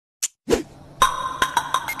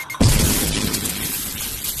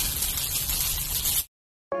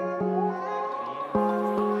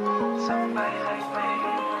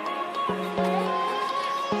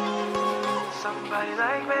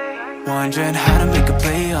Wondering how to make a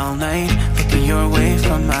play all night, looking your way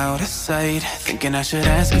from out of sight, thinking I should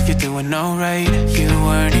ask if you're doing alright. You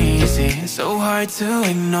weren't easy, so hard to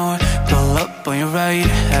ignore. Pull up on your right,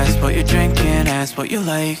 ask what you're drinking, ask what you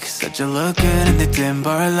like. Said you look good in the dim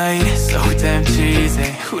bar light, so damn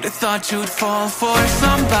cheesy. Who'd have thought you'd fall for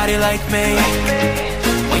somebody like me?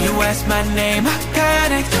 When you asked my name, I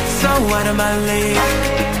panicked, so out of my league.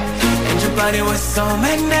 And your body was so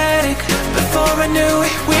magnetic. Before I knew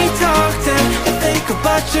it, we talked, and I think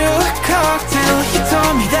about you a cocktail. You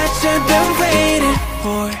told me that you've been waiting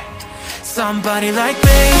for somebody like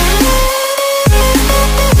me.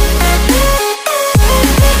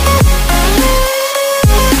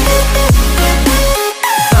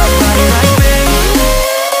 Somebody like me.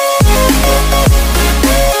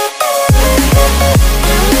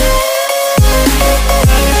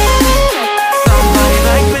 Somebody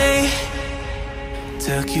like me.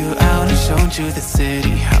 Took you out and showed you the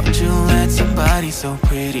city. How'd you let somebody so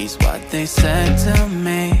pretty's what they said to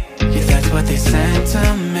me? Yeah, that's what they said to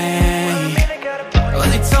me. Well,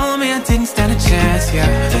 they told me I didn't stand a chance, yeah.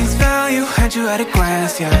 Face value, had you at a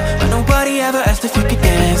glance, yeah. But nobody ever asked if you could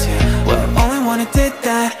dance, yeah. Well, only one who did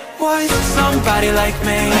that was somebody like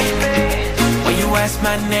me. When you asked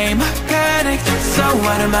my name, I panicked, so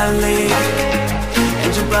out of my league.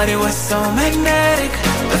 And your body was so magnetic.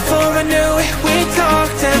 Before I knew it, we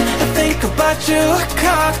talked, and I think about you a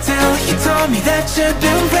cocktail. You told me that you've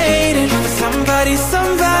been waiting for somebody,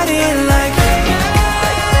 somebody like me.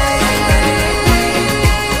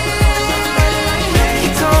 You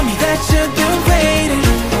told me that you've been waiting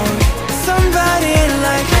for somebody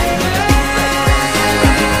like me.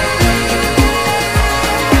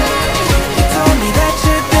 You told me that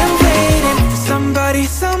you've been waiting for somebody,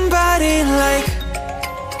 somebody like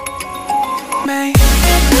me.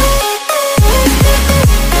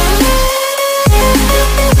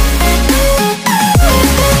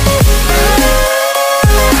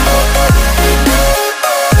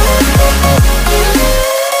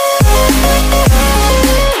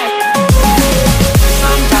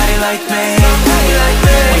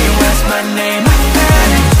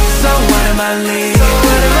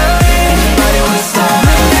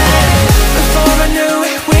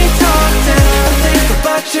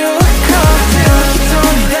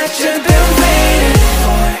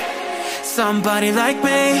 Somebody like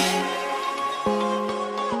me.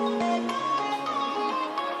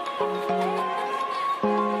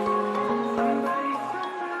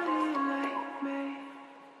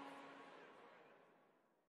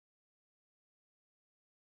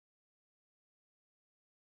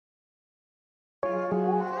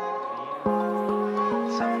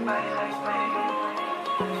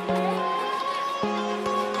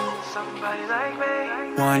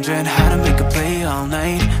 Wondering how to make a play all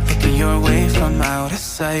night, looking your way from out of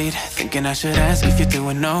sight, thinking I should ask if you're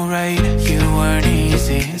doing alright. You weren't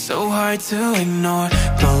easy, so hard to ignore.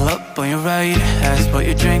 Pull up on your right, ask what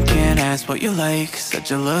you're drinking, ask what you like. Said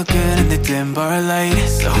you look good in the dim bar light,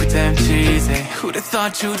 so damn cheesy. Who'd have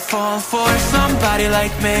thought you'd fall for somebody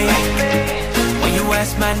like me? When you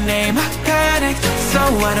asked my name, I panicked, so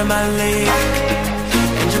out of my league.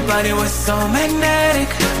 And your body was so magnetic.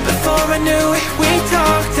 Before I knew it, we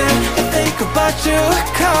talked, and I think about you a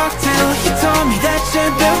cocktail. You told me that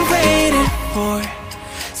you've been waiting for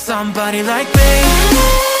somebody like me.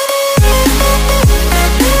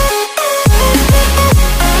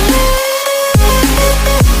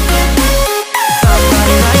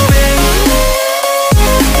 Somebody like me.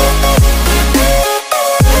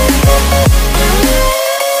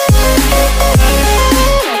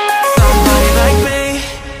 Somebody like me.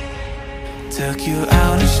 Took you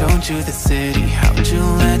out and showed you the city. How'd you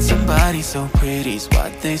let somebody so pretty's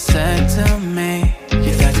what they said to me?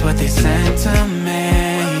 Yeah, that's what they said to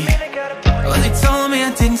me. Well, they told me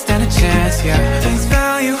I didn't stand a chance, yeah. Face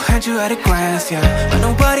value, had you at a glance, yeah. But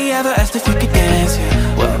nobody ever asked if you could dance,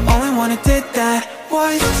 yeah. Well, only one who did that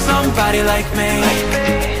was somebody like me.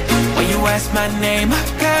 When you asked my name, I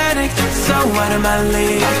panicked, so out of my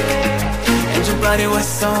league. And your body was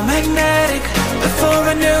so magnetic. Before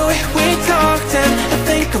I knew it, we talked, and I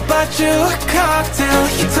think about you a cocktail.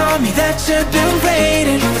 You told me that you've been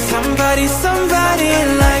waiting for somebody, somebody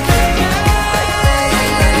like me.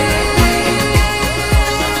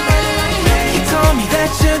 You told me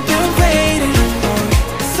that you've been waiting for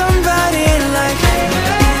somebody like me.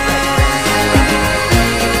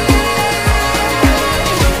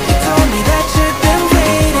 You told me that you've been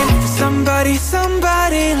waiting for somebody,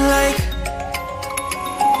 somebody like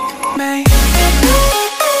me.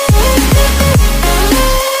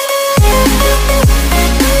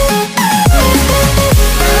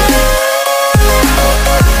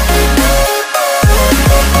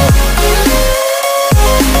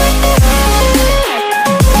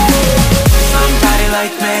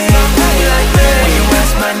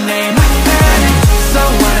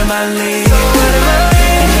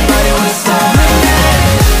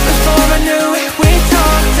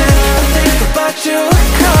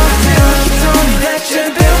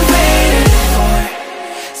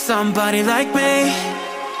 somebody like me.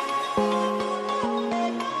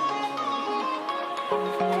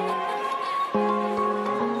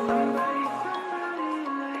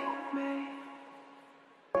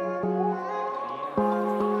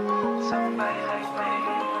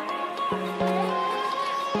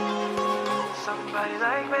 Somebody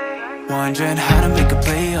like me. Wondering how to make a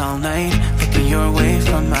play all night, looking your way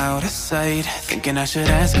from out of sight, thinking I should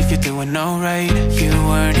ask if you're doing alright. You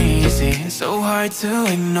weren't easy, so hard to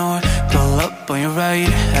ignore. Pull up on your right,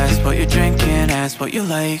 ask what you're drinking, ask what you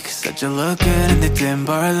like. Said you look good in the dim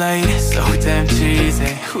bar light, so damn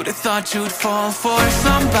cheesy. Who'd have thought you'd fall for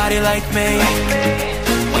somebody like me?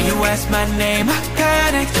 When you asked my name, I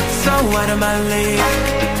panicked, so out of my league.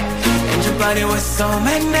 And your body was so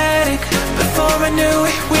magnetic. Before I knew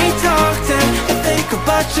it, we talked, and I think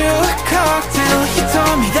about you a cocktail. You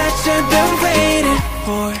told me that you've been waiting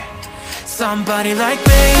for somebody like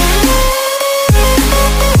me.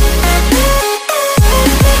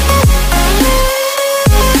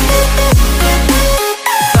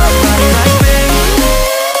 Somebody like me.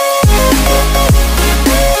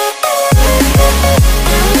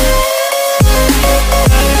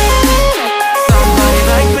 Somebody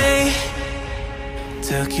like me.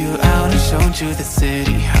 Took you out and showed you the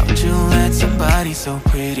city. How'd you let somebody so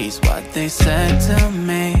pretty's what they said to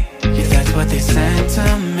me? Yeah, that's what they said to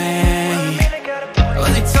me.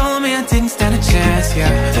 Well, they told me I didn't stand a chance,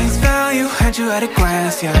 yeah. Face value, had you at a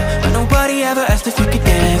glance, yeah. But nobody ever asked if you could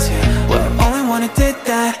dance, yeah. Well, only one who did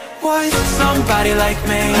that was somebody like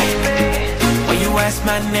me. When you asked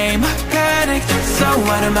my name, I panicked, so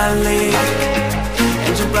out of my league.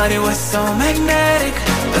 And your body was so magnetic.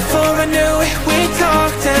 Before I knew it, we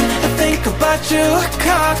talked, and I think about you a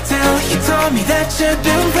cocktail. You told me that you've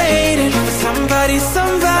been waiting for somebody,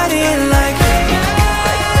 somebody like me.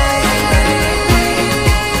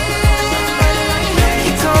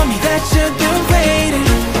 You told me that you've been waiting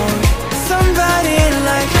for somebody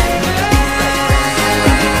like me.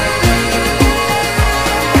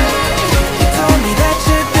 You told me that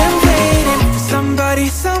you've been waiting for somebody,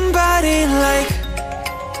 somebody like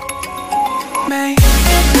me.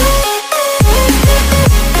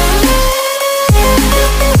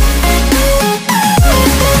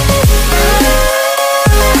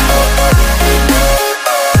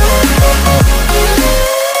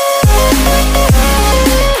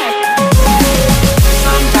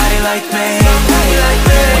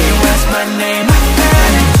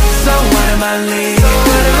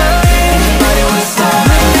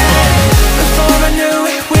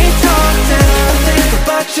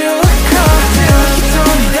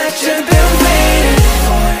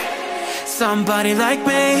 Somebody like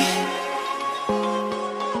me.